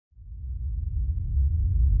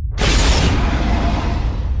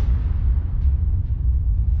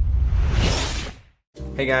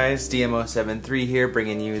Hey guys, DMO73 here,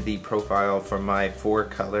 bringing you the profile for my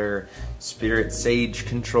 4-color Spirit Sage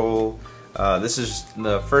control. This is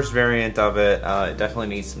the first variant of it. It definitely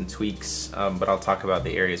needs some tweaks, but I'll talk about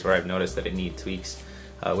the areas where I've noticed that it needs tweaks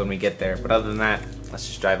when we get there. But other than that, let's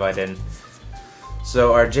just dive right in.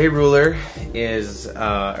 So our J ruler is,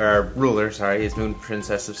 is Moon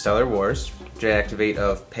Princess of Stellar Wars. J activate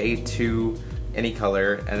of pay 2 any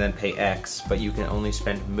color and then pay X, but you can only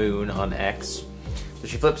spend Moon on X. So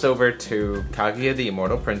she flips over to Kaguya, the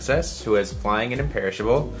Immortal Princess, who has Flying and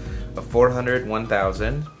Imperishable of 400,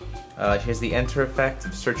 1000. She has the enter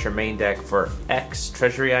effect, search your main deck for X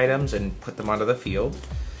treasury items and put them onto the field.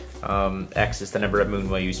 X is the number of Moon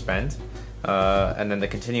while you spend. And then the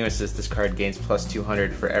continuous is this card gains plus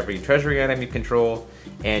 200 for every treasury item you control,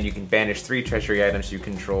 and you can banish 3 treasury items you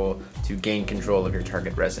control to gain control of your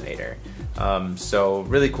target Resonator. So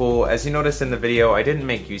really cool. As you noticed in the video, I didn't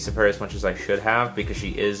make use of her as much as I should have because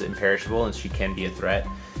she is imperishable and she can be a threat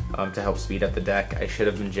to help speed up the deck. I should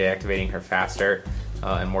have been J-activating her faster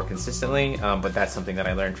and more consistently, but that's something that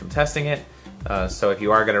I learned from testing it. So if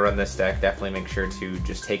you are going to run this deck, definitely make sure to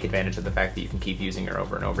just take advantage of the fact that you can keep using her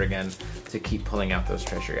over and over again to keep pulling out those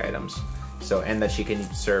treasury items. So, and that she can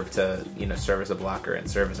serve to, serve as a blocker and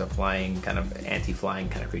serve as a flying, kind of anti-flying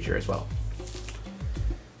kind of creature as well.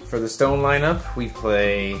 For the stone lineup, we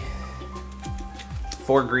play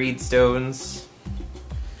 4 greed stones,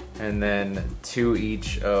 and then 2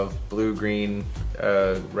 each of blue, green,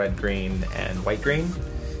 red, green, and white, green.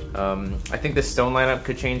 I think the stone lineup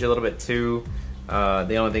could change a little bit too.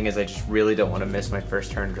 The only thing is I just really don't want to miss my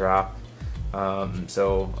first turn drop.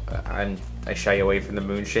 So I shy away from the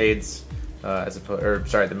moon shades,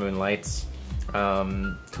 the moonlights.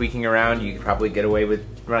 Tweaking around, you could probably get away with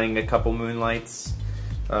running a couple moonlights,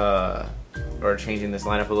 or changing this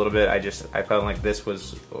lineup a little bit. I felt like this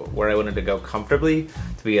was where I wanted to go comfortably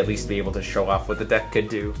to at least be able to show off what the deck could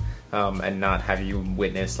do. And not have you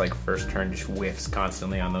witness like first turn just whiffs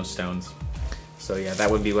constantly on those stones. So yeah, that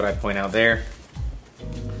would be what I'd point out there.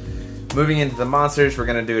 Moving into the monsters, we're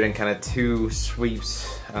going to do it in kind of 2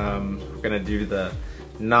 sweeps. We're going to do the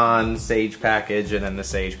non-Sage package and then the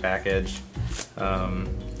Sage package.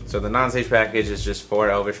 So the non-Sage package is just 4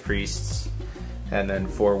 Elvish Priests and then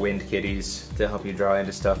 4 Wind Kitties to help you draw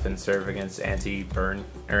into stuff and serve against anti-burn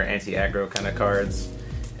or anti-aggro kind of cards.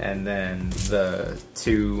 And then the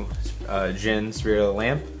 2 Djinn, Spirit of the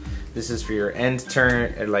Lamp. This is for your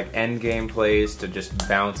end game plays to just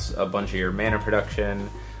bounce a bunch of your mana production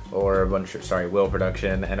or will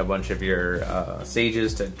production and a bunch of your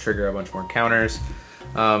sages to trigger a bunch more counters.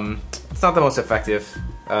 It's not the most effective,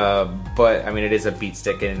 but I mean it is a beat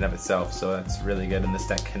stick in and of itself, so that's really good, and this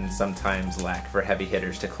deck can sometimes lack for heavy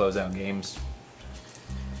hitters to close out games.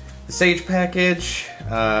 The Sage package,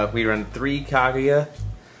 we run 3 Kaguya.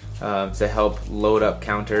 To help load up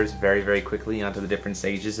counters very, very quickly onto the different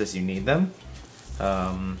sages as you need them.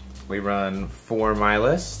 We run 4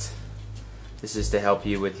 Milest. This is to help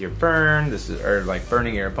you with your burn. Like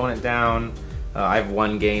burning your opponent down. I've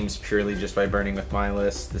won games purely just by burning with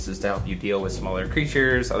Milest. This is to help you deal with smaller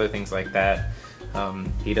creatures, other things like that.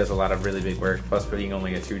 He does a lot of really big work, plus being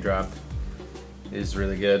only a 2-drop is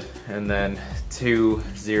really good. And then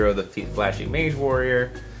 2-0 the Flashing Mage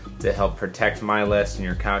Warrior to help protect Milest and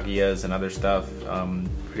your Kaguyas and other stuff.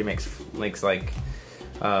 Makes like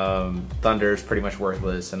Thunder's pretty much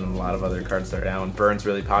worthless, and a lot of other cards that are down. Burn's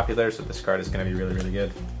really popular, so this card is going to be really, really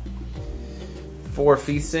good. 4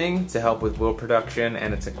 Fiethsing to help with will production,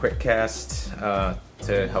 and it's a quick cast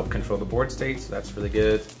to help control the board state, so that's really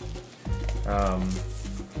good. 1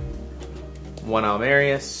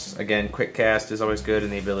 Almerius, again, quick cast is always good,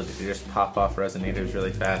 and the ability to just pop off Resonators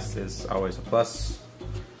really fast is always a plus.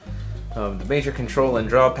 The major control and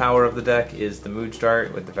draw power of the deck is the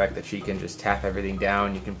Moojdart, with the fact that she can just tap everything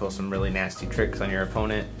down. You can pull some really nasty tricks on your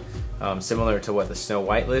opponent, similar to what the Snow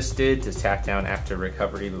White list did to tap down after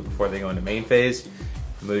recovery but before they go into main phase.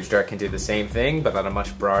 The Moojdart can do the same thing, but on a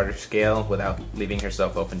much broader scale without leaving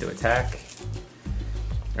herself open to attack.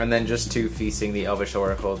 And then just 2 Fiethsing the Elvish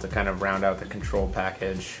Oracle to kind of round out the control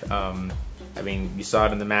package. I mean, you saw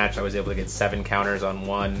it in the match. I was able to get 7 counters on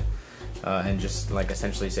 1. And just like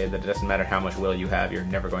essentially say that it doesn't matter how much will you have, you're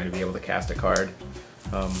never going to be able to cast a card.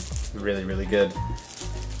 Really, really good.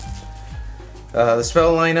 The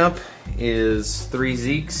spell lineup is 3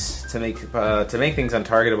 Xeex to make things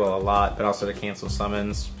untargetable a lot, but also to cancel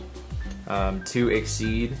summons. 2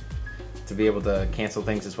 Exceed to be able to cancel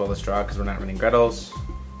things as well as draw because we're not running Grettles.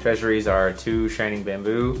 Treasuries are 2 Shining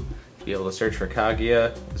Bamboo to be able to search for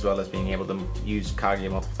Kaguya, as well as being able to use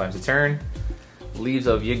Kaguya multiple times a turn. Leaves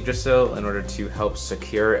of Yggdrasil in order to help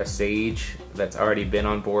secure a Sage that's already been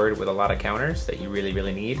on board with a lot of counters that you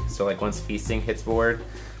really need. So like once Fiethsing hits board,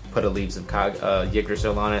 put a Leaves of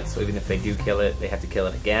Yggdrasil on it, so even if they do kill it, they have to kill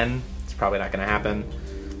it again. It's probably not going to happen.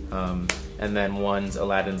 And then one's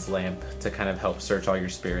Aladin's Lamp to kind of help search all your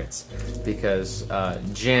spirits, because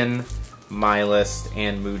Djinn, Milest,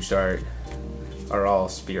 and Moojdart are all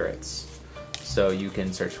spirits, so you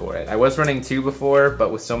can search for it. I was running 2 before,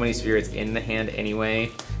 but with so many spirits in the hand anyway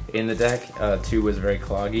in the deck, 2 was very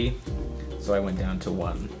cloggy, so I went down to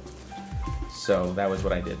 1. So that was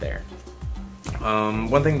what I did there.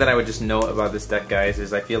 One thing that I would just note about this deck, guys,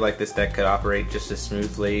 is I feel like this deck could operate just as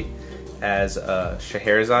smoothly as a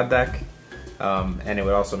Scheherazade deck, and it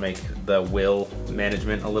would also make the will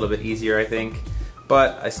management a little bit easier, I think.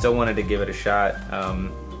 But I still wanted to give it a shot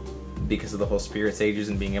because of the whole Spirit Sages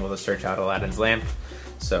and being able to search out Aladin's Lamp.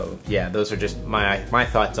 So yeah, those are just my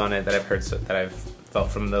thoughts on it that I've heard, that I've felt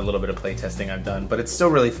from the little bit of playtesting I've done. But it's still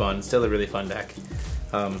really fun, still a really fun deck.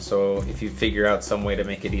 So if you figure out some way to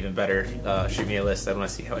make it even better, shoot me a list. I want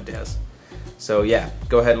to see how it does. So yeah,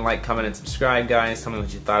 go ahead and like, comment, and subscribe, guys. Tell me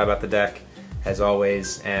what you thought about the deck, as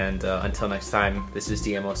always. And until next time, this is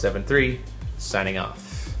DMO73 signing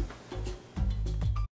off.